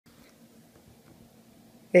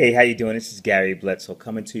Hey, how you doing? This is Gary Bledsoe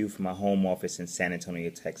coming to you from my home office in San Antonio,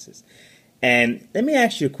 Texas. And let me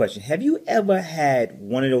ask you a question. Have you ever had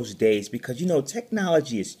one of those days? Because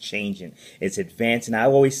technology is changing, it's advancing. I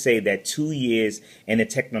always say that 2 years in the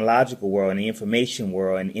technological world, in the information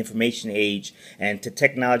world, and information age, and to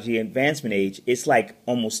technology advancement age, it's like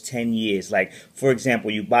almost 10 years. Like, for example,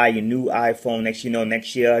 you buy your new iPhone, next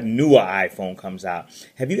year a newer iPhone comes out.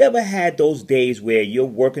 Have you ever had those days where you're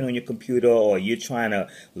working on your computer or you're trying to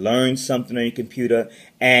learn something on your computer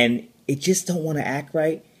and it just don't want to act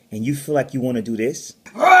right? And you feel like you want to do this?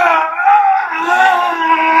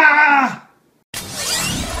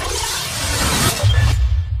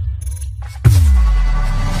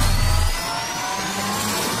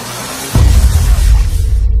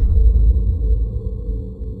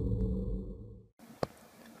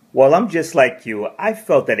 Well, I'm just like you. I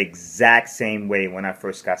felt that exact same way when I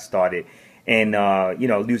first got started in,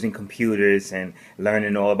 using computers and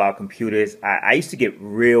learning all about computers. I used to get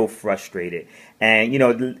real frustrated. And,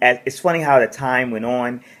 it's funny how the time went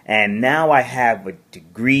on. And now I have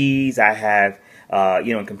degrees. I have,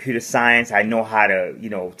 in computer science. I know how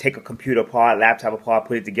to, take a computer apart, laptop apart,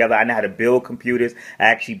 put it together. I know how to build computers. I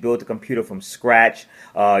actually built a computer from scratch.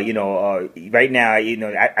 Right now,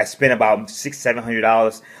 I spend about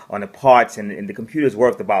 $600-700 on the parts, and the computer's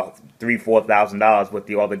worth about $3,000-4,000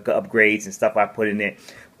 with all the upgrades and stuff I put in it.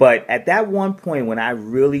 But at that one point when I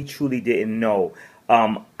really truly didn't know,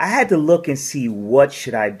 I had to look and see what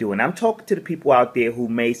should I do. And I'm talking to the people out there who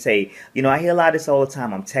may say, I hear a lot of this all the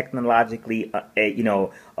time. I'm technologically,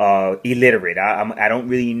 illiterate. I don't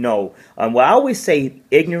really know. Well, I always say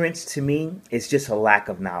ignorance to me is just a lack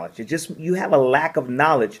of knowledge. You have a lack of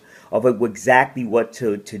knowledge of exactly what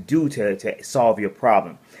to do to solve your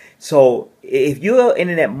problem. So if you're an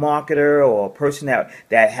internet marketer or a person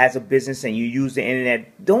that has a business and you use the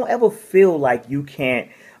internet, don't ever feel like you can't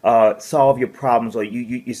solve your problems, or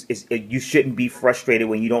you shouldn't be frustrated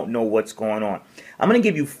when you don't know what's going on. I'm going to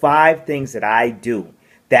give you 5 things that I do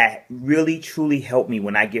that really truly help me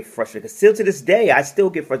when I get frustrated. Because still to this day, I still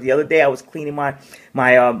get frustrated. The other day, I was cleaning my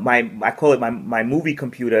I call it my movie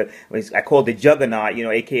computer. I call it the Juggernaut,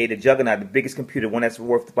 aka the Juggernaut, the biggest computer, one that's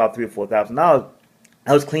worth about $3,000 or $4,000.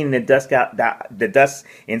 I was cleaning the dust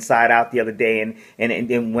inside out the other day, and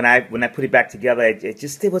then when I put it back together,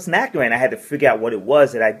 it wasn't accurate, and I had to figure out what it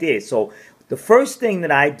was that I did. So the first thing that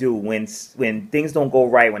I do when things don't go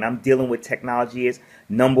right, when I'm dealing with technology, is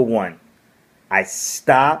number 1, I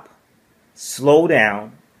stop, slow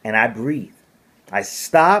down, and I breathe. I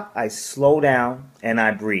stop, I slow down, and I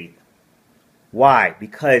breathe. Why?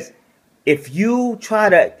 Because if you try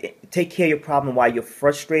to take care of your problem while you're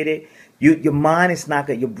frustrated, your mind is not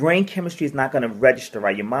your brain chemistry is not going to register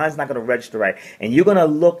right. Your mind's not going to register right, and you're going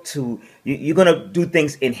to you're going to do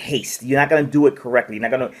things in haste. You're not going to do it correctly. You're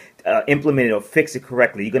not going to implement it or fix it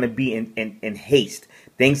correctly. You're going to be in haste.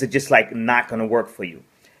 Things are just like not going to work for you.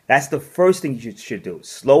 That's the first thing you should do.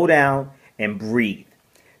 Slow down and breathe.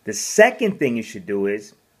 The second thing you should do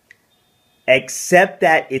is accept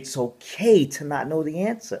that it's okay to not know the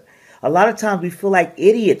answer. A lot of times we feel like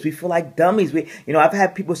idiots. We feel like dummies. I've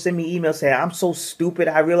had people send me emails saying, I'm so stupid.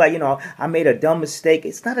 I realize, I made a dumb mistake.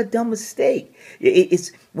 It's not a dumb mistake.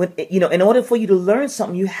 It's when, in order for you to learn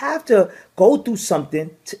something, you have to go through something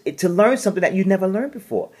to learn something that you never learned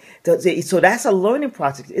before. So that's a learning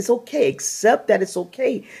process. It's okay. Accept that it's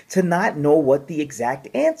okay to not know what the exact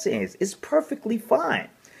answer is. It's perfectly fine.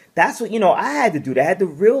 That's what, I had to do that. I had to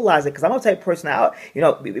realize it, because I'm a type of person out,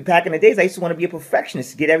 back in the days, I used to want to be a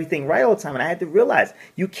perfectionist, to get everything right all the time. And I had to realize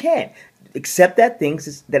you can't accept that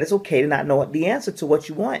that it's okay to not know the answer to what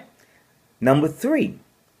you want. Number 3,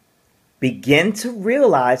 begin to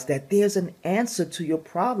realize that there's an answer to your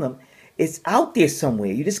problem. It's out there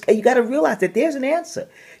somewhere. You got to realize that there's an answer.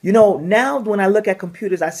 Now when I look at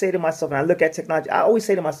computers, I say to myself, and I look at technology, I always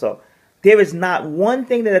say to myself, there is not one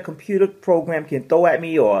thing that a computer program can throw at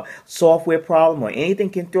me, or software problem, or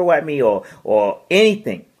anything can throw at me, or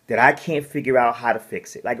anything that I can't figure out how to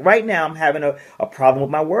fix it. Like right now, I'm having a problem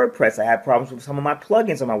with my WordPress. I have problems with some of my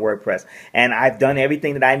plugins on my WordPress. And I've done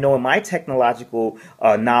everything that I know in my technological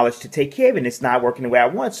knowledge to take care of it, and it's not working the way I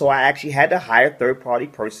want. So I actually had to hire a third-party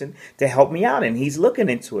person to help me out, and he's looking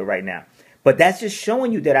into it right now. But that's just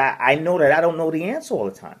showing you that I know that I don't know the answer all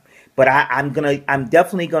the time. But I'm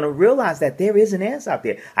definitely gonna realize that there is an answer out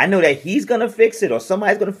there. I know that he's gonna fix it, or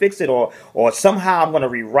somebody's gonna fix it, or somehow I'm gonna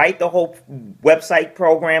rewrite the whole website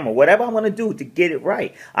program, or whatever I'm gonna do to get it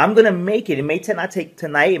right. I'm gonna make it. It may not take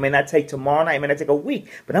tonight, it may not take tomorrow night, it may not take a week,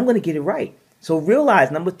 but I'm gonna get it right. So realize,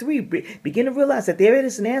 number 3, begin to realize that there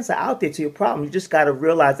is an answer out there to your problem. You just gotta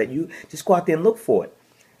realize that you just go out there and look for it.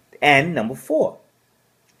 And number 4,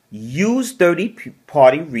 Use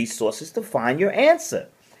third-party resources to find your answer.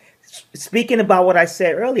 Speaking about what I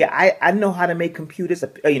said earlier, I know how to make computers,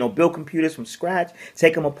 build computers from scratch,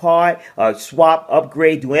 take them apart, swap,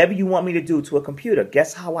 upgrade, do whatever you want me to do to a computer.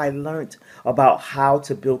 Guess how I learned about how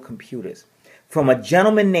to build computers? From a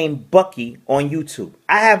gentleman named Bucky on YouTube.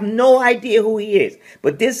 I have no idea who he is,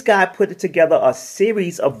 but this guy put together a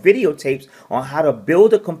series of videotapes on how to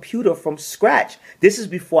build a computer from scratch. This is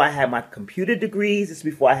before I had my computer degrees. This is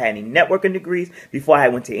before I had any networking degrees, before I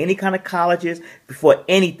went to any kind of colleges, before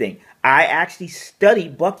anything. I actually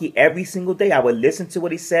studied Bucky every single day. I would listen to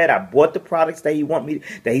what he said. I bought the products that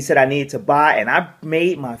he said I needed to buy, and I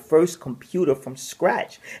made my first computer from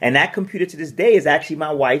scratch. And that computer to this day is actually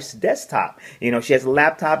my wife's desktop. She has a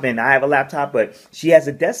laptop and I have a laptop, but she has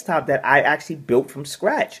a desktop that I actually built from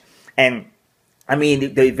scratch. And I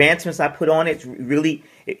mean, the advancements I put on it really,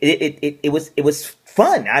 it was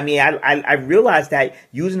fun. I mean, I realized that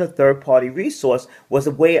using a third-party resource was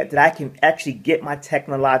a way that I can actually get my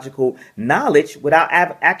technological knowledge without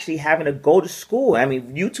actually having to go to school. I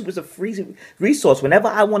mean, YouTube is a free resource. Whenever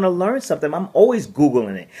I want to learn something, I'm always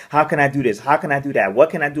Googling it. How can I do this? How can I do that? What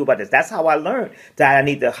can I do about this? That's how I learned that I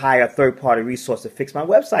need to hire a third-party resource to fix my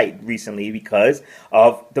website recently, because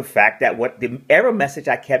of the fact that the error message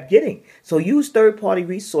I kept getting. So use third-party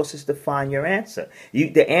resources to find your answer.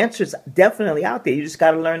 The answer is definitely out there. You just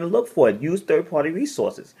got to learn to look for it. Use third-party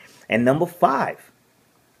resources. And number 5,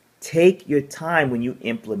 take your time when you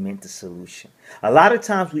implement the solution. A lot of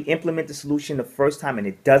times we implement the solution the first time and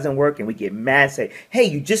it doesn't work, and we get mad and say,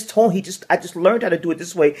 hey, I just learned how to do it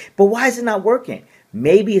this way, but why is it not working?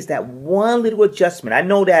 Maybe it's that one little adjustment. I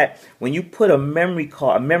know that when you put a memory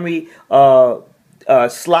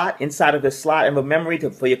slot inside of the slot of a memory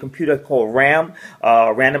for your computer called RAM,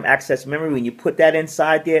 random access memory, when you put that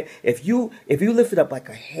inside there, if you lift it up like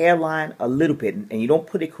a hairline a little bit and you don't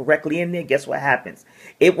put it correctly in there, guess what happens?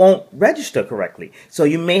 It won't register correctly. So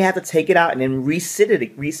you may have to take it out and then resit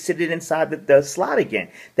it inside the slot again.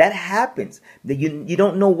 That happens. You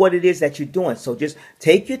don't know what it is that you're doing. So just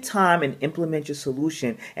take your time and implement your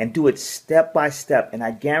solution and do it step by step. And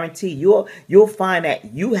I guarantee you'll find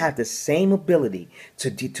that you have the same ability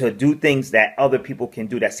to do things that other people can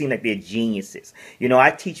do that seem like they're geniuses.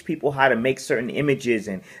 I teach people how to make certain images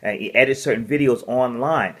and edit certain videos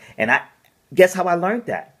online. And guess how I learned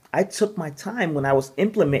that? I took my time when I was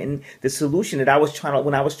implementing the solution when I was trying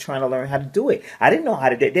to learn how to do it. I didn't know how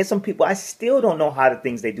to do it. There's some people I still don't know how the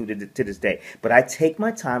things they do to this day. But I take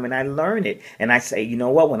my time and I learn it. And I say, you know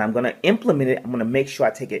what? When I'm going to implement it, I'm going to make sure I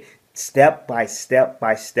take it step by step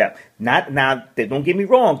by step. Not now. Don't get me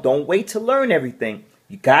wrong. Don't wait to learn everything.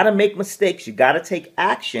 You got to make mistakes. You got to take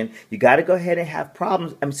action. You got to go ahead and have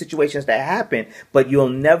problems and situations that happen, but you'll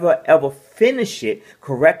never, ever finish it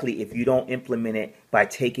correctly if you don't implement it by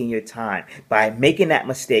taking your time, by making that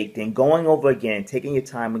mistake, then going over again, taking your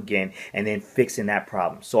time again, and then fixing that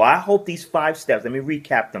problem. So I hope these 5 steps, let me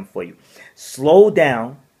recap them for you. Slow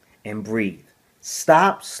down and breathe.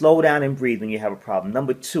 Stop, slow down, and breathe when you have a problem.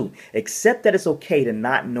 Number 2, accept that it's okay to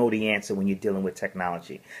not know the answer when you're dealing with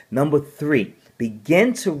technology. Number 3,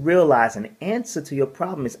 begin to realize an answer to your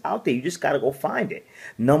problem is out there. You just got to go find it.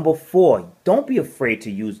 Number 4, don't be afraid to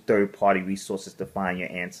use third-party resources to find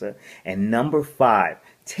your answer. And number 5,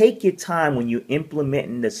 take your time when you're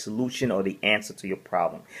implementing the solution or the answer to your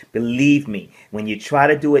problem. Believe me, when you try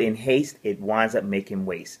to do it in haste, it winds up making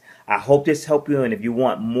waste. I hope this helped you, and if you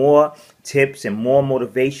want more tips and more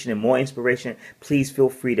motivation and more inspiration, please feel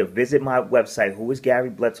free to visit my website,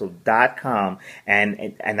 whoisgarybledsoe.com,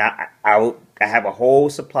 and I have a whole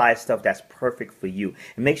supply of stuff that's perfect for you.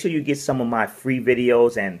 And make sure you get some of my free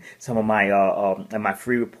videos and some of my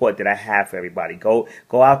free report that I have for everybody. Go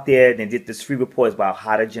out there and get this free report about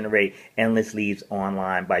how to generate endless leads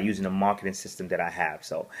online by using the marketing system that I have.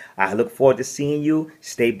 So I look forward to seeing you.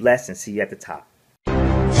 Stay blessed and see you at the top.